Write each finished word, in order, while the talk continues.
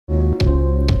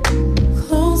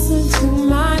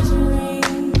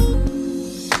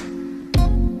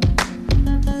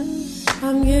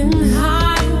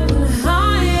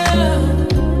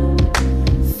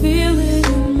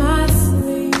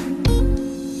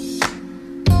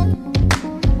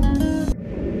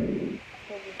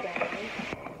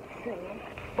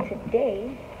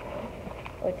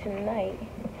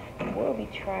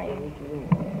trying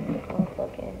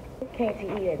motherfucking came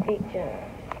to eat at Big John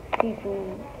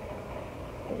seafood,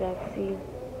 as y'all can see,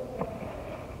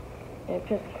 in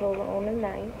Pensacola on the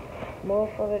 9th.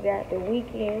 Motherfucker got the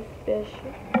weekend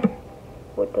special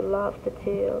with the lobster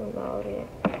tail and all that.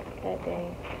 God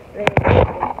dang.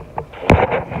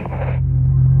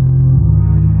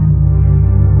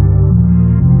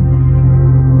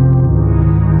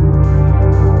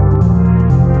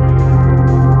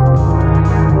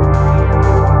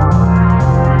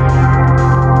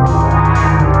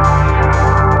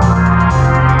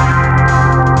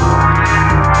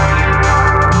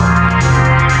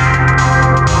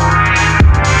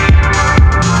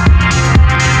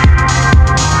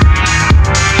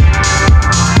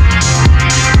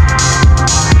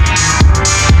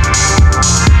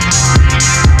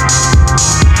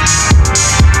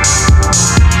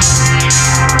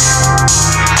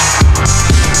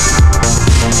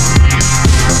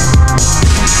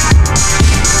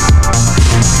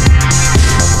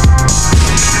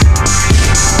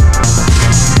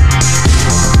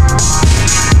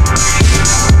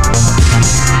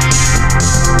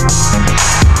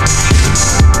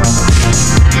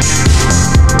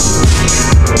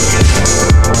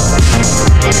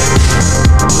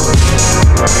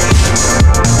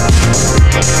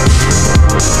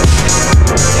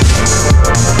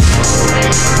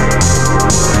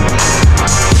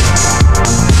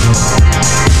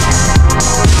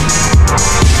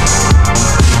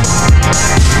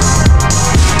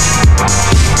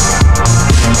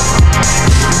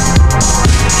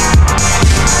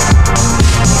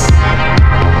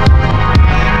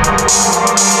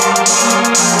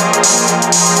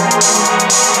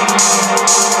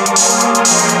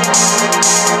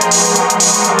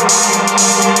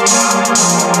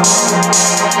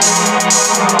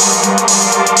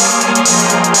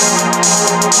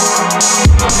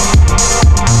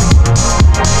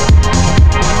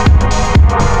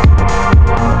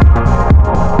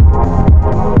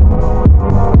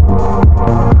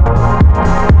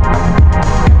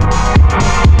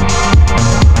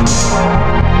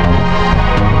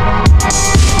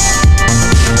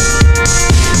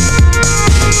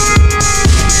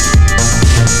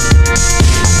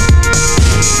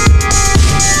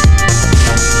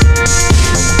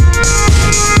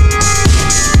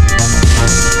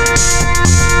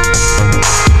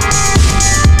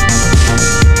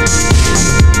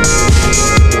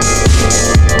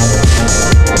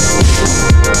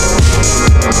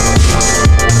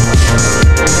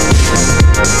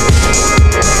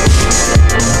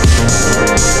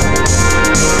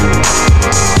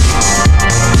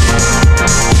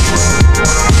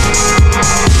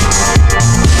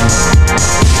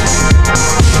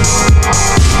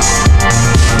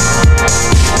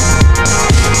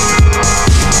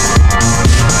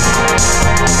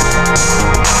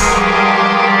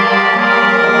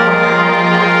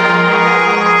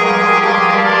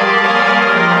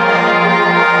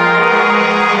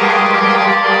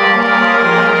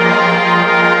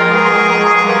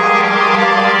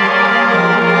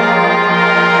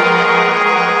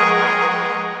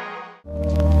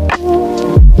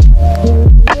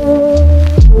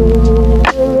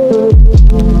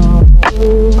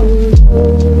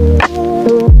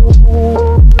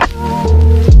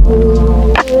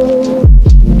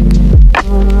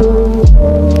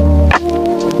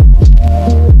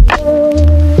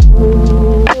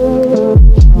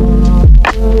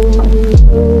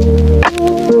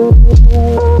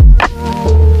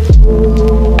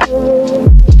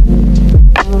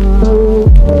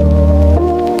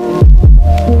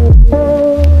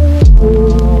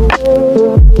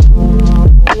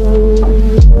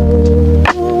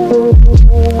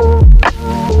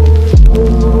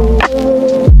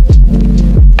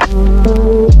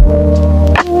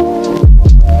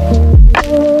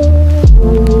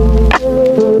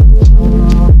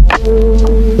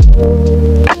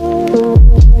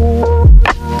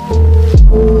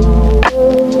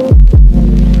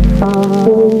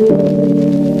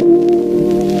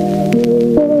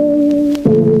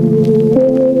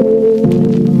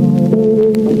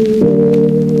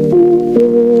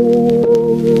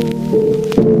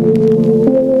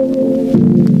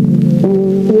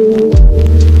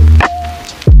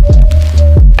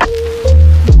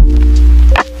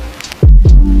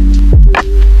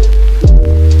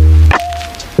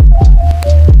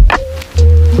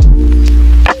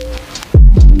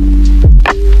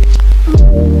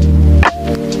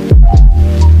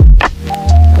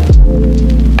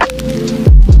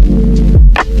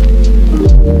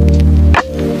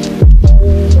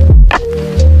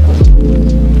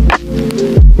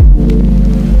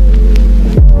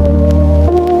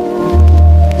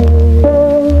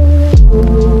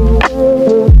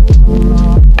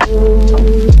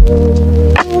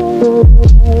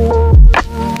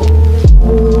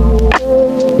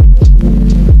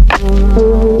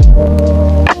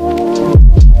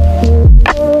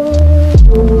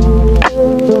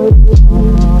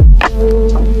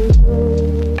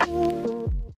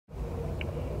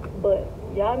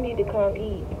 y'all need to come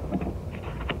eat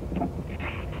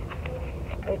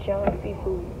at John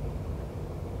Seafood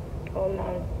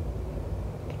online.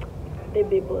 They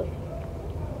big bus.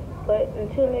 But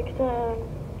until next time,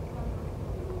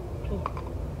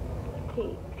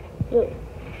 look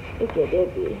at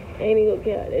that bitch. Ain't even gonna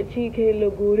count. That cheesecake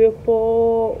look good that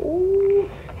far. Ooh,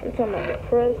 I'm talking about the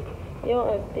crust. You don't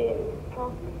understand, huh?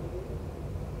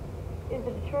 Is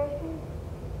it the trust?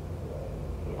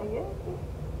 I guess.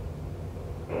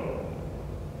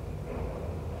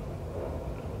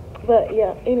 But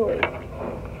yeah, anyway.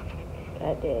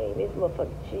 God dang, this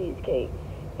motherfucking cheesecake.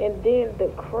 And then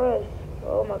the crust.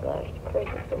 Oh my gosh, the crust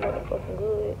is so motherfucking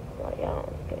good. Like, y'all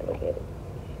just can't look at it.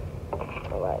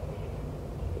 Alright.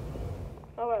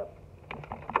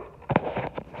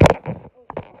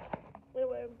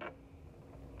 Anyway,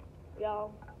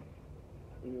 y'all.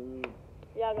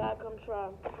 Y'all gotta come try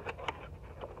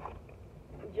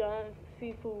John's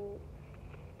Seafood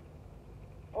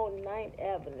on 9th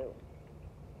Avenue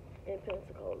in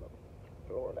Pensacola,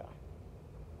 Florida.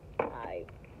 Alright.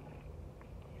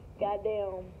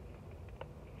 Goddamn.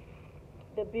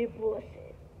 The big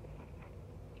bullshit.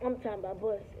 I'm talking about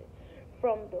bullshit.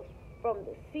 From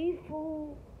the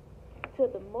seafood to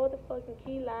the motherfucking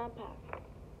key lime pie.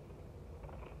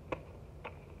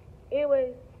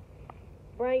 Anyways,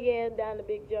 bring your ass down to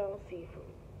Big John's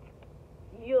Seafood.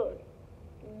 You'll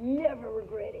never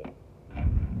regret it.